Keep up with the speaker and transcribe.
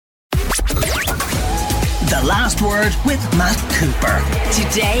The Last Word with Matt Cooper.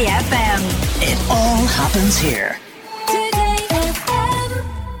 Today FM. It all happens here.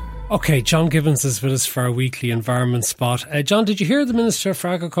 OK, John Gibbons is with us for our weekly environment spot. John, did you hear the Minister for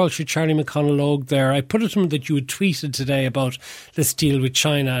Agriculture, Charlie McConalogue, there? I put it to him that you had tweeted today about this deal with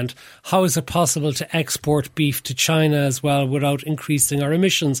China and how is it possible to export beef to China as well without increasing our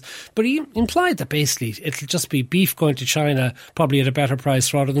emissions. But he implied that basically it'll just be beef going to China, probably at a better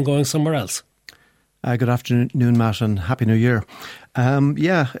price rather than going somewhere else. Good afternoon, Matt, and Happy New Year. I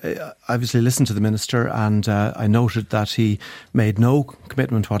obviously listened to the Minister, and I noted that he made no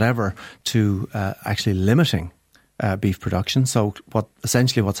commitment whatever to actually limiting beef production. So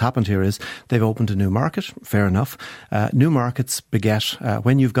what's happened here is they've opened a new market. Fair enough. New markets beget,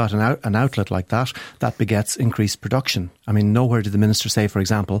 when you've got an outlet like that begets increased production. I mean, nowhere did the Minister say, for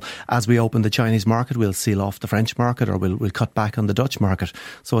example, as we open the Chinese market, we'll seal off the French market or we'll cut back on the Dutch market.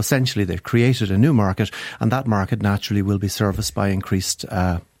 So essentially they've created a new market, and that market naturally will be serviced by increased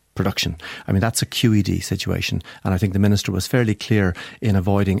production. I mean, that's a QED situation, and I think the Minister was fairly clear in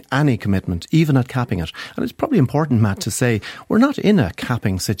avoiding any commitment, even at capping it. And it's probably important, Matt, to say we're not in a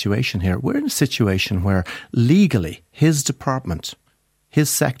capping situation here. We're in a situation where legally his department, his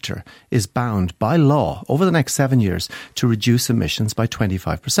sector, is bound by law over the next 7 years to reduce emissions by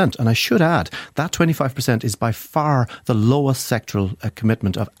 25%. And I should add, that 25% is by far the lowest sectoral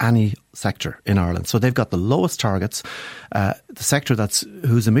commitment of any sector in Ireland. So they've got the lowest targets. The sector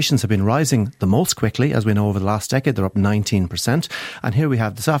whose emissions have been rising the most quickly, as we know, over the last decade, they're up 19%. And here we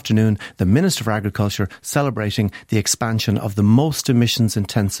have this afternoon the Minister for Agriculture celebrating the expansion of the most emissions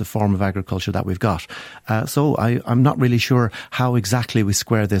intensive form of agriculture that we've got. So I'm not really sure how exactly we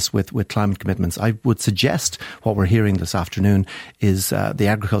square this with climate commitments. I would suggest what we're hearing this afternoon is the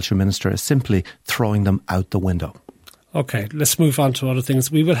Agriculture Minister is simply throwing them out the window. OK, let's move on to other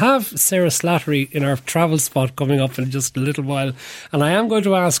things. We will have Sarah Slattery in our travel spot coming up in just a little while. And I am going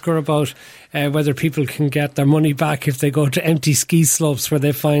to ask her about whether people can get their money back if they go to empty ski slopes where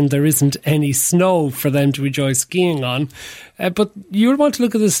they find there isn't any snow for them to enjoy skiing on. But you want to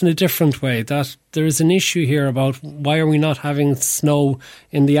look at this in a different way, that there is an issue here about why are we not having snow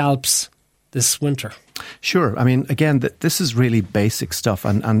in the Alps this winter? Sure. I mean, again, this is really basic stuff.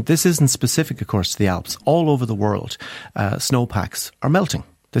 And this isn't specific, of course, to the Alps. All over the world, snowpacks are melting.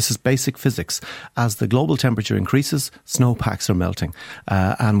 This is basic physics. As the global temperature increases, snowpacks are melting.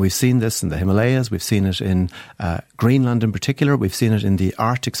 And we've seen this in the Himalayas. We've seen it in Greenland in particular. We've seen it in the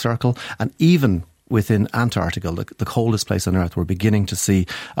Arctic Circle. And even within Antarctica, the coldest place on Earth, we're beginning to see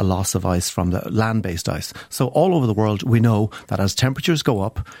a loss of ice from the land-based ice. So all over the world, we know that as temperatures go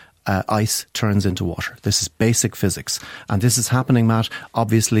up, ice turns into water. This is basic physics. And this is happening, Matt.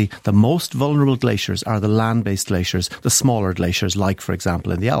 Obviously, the most vulnerable glaciers are the land-based glaciers, the smaller glaciers, like, for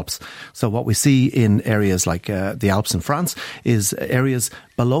example, in the Alps. So what we see in areas like the Alps in France is areas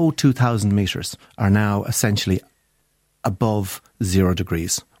below 2,000 metres are now essentially above 0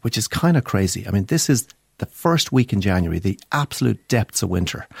 degrees, which is kind of crazy. I mean, this is the first week in January, the absolute depths of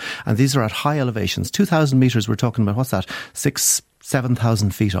winter. And these are at high elevations. 2,000 metres, we're talking about, what's that?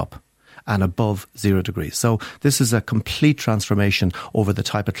 7,000 feet up and above 0 degrees. So this is a complete transformation over the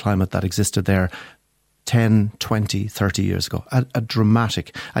type of climate that existed there 10, 20, 30 years ago. A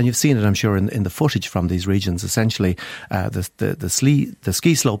dramatic, and you've seen it, I'm sure, in the footage from these regions. Essentially, the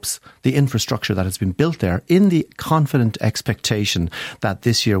ski slopes, the infrastructure that has been built there in the confident expectation that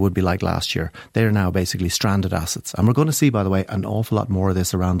this year would be like last year, they're now basically stranded assets. And we're going to see, by the way, an awful lot more of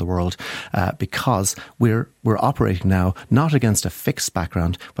this around the world because we're operating now not against a fixed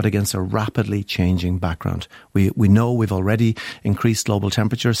background, but against a rapidly changing background. We know we've already increased global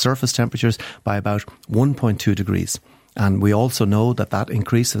temperatures, surface temperatures, by about 1.2 degrees. And we also know that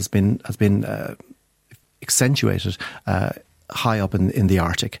increase has been accentuated high up in the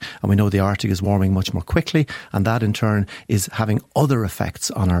Arctic. And we know the Arctic is warming much more quickly, and that in turn is having other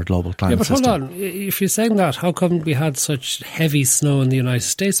effects on our global climate system. Yeah, but hold on. If you're saying that, how come we had such heavy snow in the United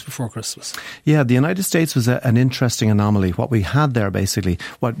States before Christmas? Yeah, the United States was an interesting anomaly. What we had there basically,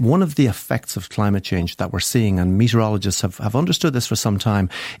 one of the effects of climate change that we're seeing, and meteorologists have understood this for some time,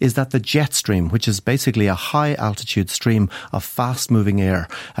 is that the jet stream, which is basically a high altitude stream of fast moving air,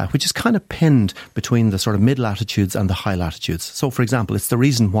 which is kind of pinned between the sort of mid latitudes and the high latitudes. So, for example, it's the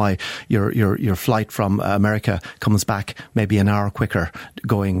reason why your flight from America comes back maybe an hour quicker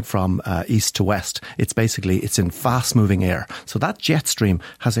going from east to west. It's in fast-moving air. So that jet stream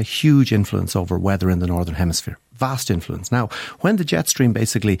has a huge influence over weather in the Northern Hemisphere. Vast influence. Now, when the jet stream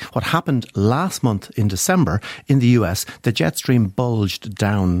what happened last month in December in the US, the jet stream bulged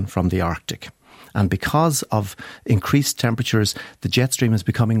down from the Arctic. And because of increased temperatures, the jet stream is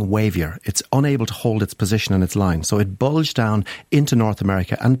becoming wavier. It's unable to hold its position in its line. So it bulged down into North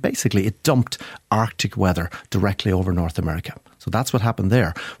America and basically it dumped Arctic weather directly over North America. So that's what happened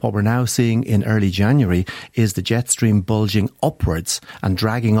there. What we're now seeing in early January is the jet stream bulging upwards and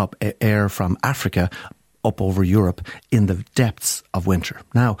dragging up air from Africa up over Europe in the depths of winter.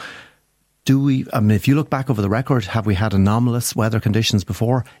 Now, if you look back over the record, have we had anomalous weather conditions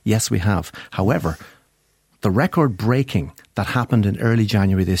before? Yes, we have. However, the record breaking that happened in early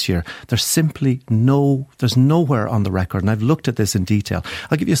January this year, there's nowhere on the record, and I've looked at this in detail.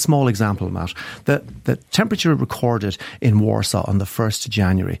 I'll give you a small example, Matt. The temperature recorded in Warsaw on the 1st of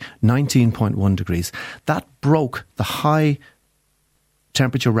January, 19.1 degrees, that broke the high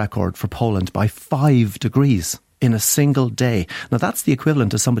temperature record for Poland by 5 degrees in a single day. Now, that's the equivalent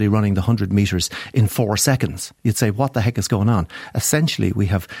to somebody running the 100 metres in 4 seconds. You'd say, what the heck is going on? Essentially, we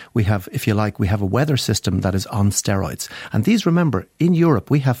have, if you like, we have a weather system that is on steroids. And these, remember, in Europe,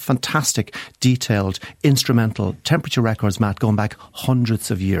 we have fantastic, detailed, instrumental temperature records, Matt, going back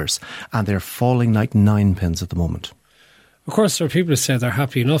hundreds of years. And they're falling like ninepins at the moment. Of course, there are people who say they're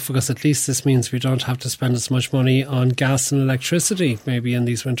happy enough because at least this means we don't have to spend as much money on gas and electricity maybe in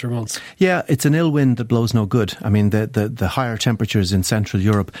these winter months. Yeah, it's an ill wind that blows no good. I mean, the higher temperatures in Central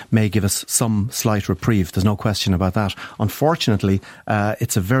Europe may give us some slight reprieve. There's no question about that. Unfortunately,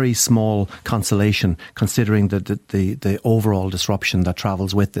 it's a very small consolation considering the overall disruption that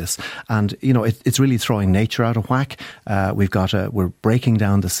travels with this. And, you know, it's really throwing nature out of whack. We're breaking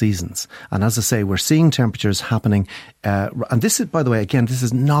down the seasons. And as I say, we're seeing temperatures happening and this is, by the way, again, this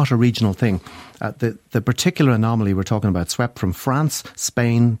is not a regional thing. The particular anomaly we're talking about swept from France,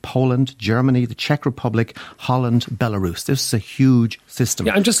 Spain, Poland, Germany, the Czech Republic, Holland, Belarus. This is a huge system.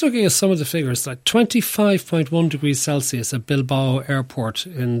 Yeah, I'm just looking at some of the figures. Like 25.1 degrees Celsius at Bilbao Airport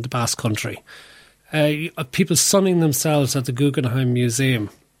in the Basque Country. People sunning themselves at the Guggenheim Museum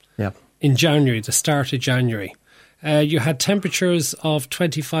in January, the start of January. You had temperatures of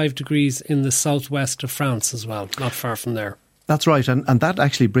 25 degrees in the southwest of France as well, not far from there. That's right. And that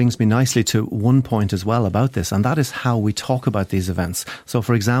actually brings me nicely to one point as well about this, and that is how we talk about these events. So,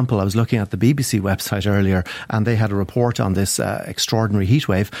 for example, I was looking at the BBC website earlier, and they had a report on this extraordinary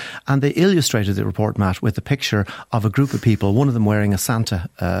heatwave, and they illustrated the report, Matt, with a picture of a group of people, one of them wearing a Santa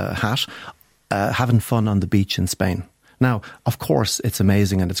hat, having fun on the beach in Spain. Now, of course, it's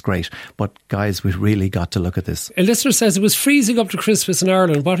amazing and it's great, but guys, we've really got to look at this. A listener says it was freezing up to Christmas in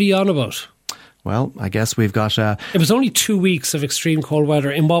Ireland. What are you on about? Well, I guess we've got... It was only 2 weeks of extreme cold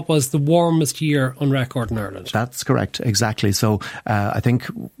weather in what was the warmest year on record in Ireland. That's correct, exactly. So I think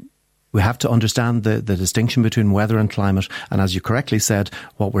we have to understand the distinction between weather and climate. And as you correctly said,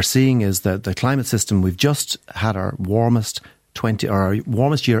 what we're seeing is that the climate system, we've just had our warmest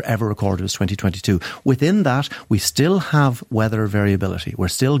year ever recorded was 2022. Within that, we still have weather variability. We're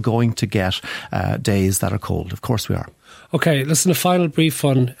still going to get days that are cold. Of course we are. OK, listen, a final brief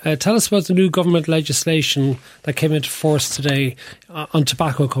one. Tell us about the new government legislation that came into force today on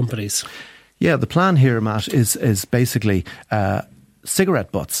tobacco companies. Yeah, the plan here, Matt, is basically...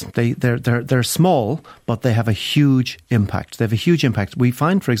 cigarette butts. They're small, but they have a huge impact. They have a huge impact. We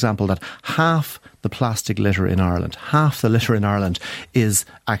find, for example, that half the plastic litter in Ireland, half the litter in Ireland is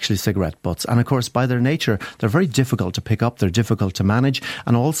actually cigarette butts. And of course, by their nature, they're very difficult to pick up. They're difficult to manage.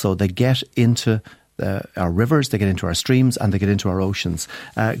 And also they get into our rivers, they get into our streams, and they get into our oceans.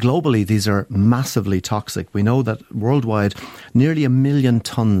 Globally, these are massively toxic. We know that worldwide, nearly 1 million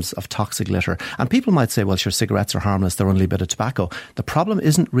tonnes of toxic litter. And people might say, well, sure, cigarettes are harmless, they're only a bit of tobacco. The problem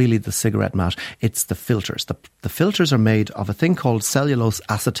isn't really the cigarette, Matt, it's the filters. The filters are made of a thing called cellulose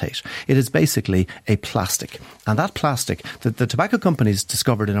acetate. It is basically a plastic. And that plastic, the tobacco companies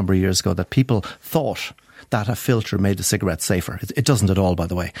discovered a number of years ago that people thought that a filter made the cigarette safer. It doesn't at all, by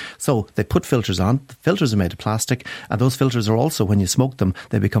the way. So they put filters on. The filters are made of plastic, and those filters are also, when you smoke them,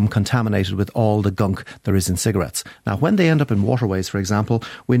 they become contaminated with all the gunk there is in cigarettes. Now, when they end up in waterways, for example,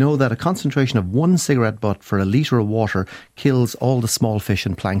 we know that a concentration of 1 cigarette butt for a litre of water kills all the small fish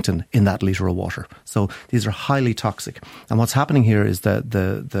and plankton in that litre of water. So these are highly toxic. And what's happening here is that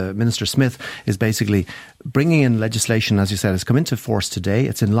the Minister Smith is basically bringing in legislation, as you said, has come into force today.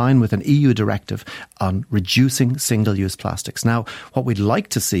 It's in line with an EU directive on reducing single-use plastics. Now, what we'd like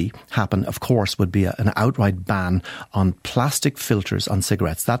to see happen, of course, would be an outright ban on plastic filters on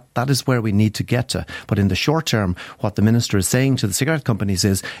cigarettes. That is where we need to get to. But in the short term, what the Minister is saying to the cigarette companies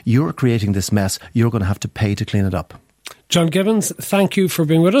is, you're creating this mess, you're going to have to pay to clean it up. John Gibbons, thank you for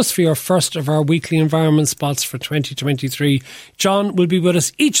being with us for your first of our weekly environment spots for 2023. John will be with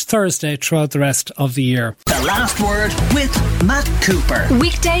us each Thursday throughout the rest of the year. The Last Word with Matt Cooper.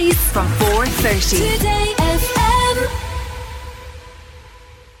 Weekdays from 4:30. Today FM.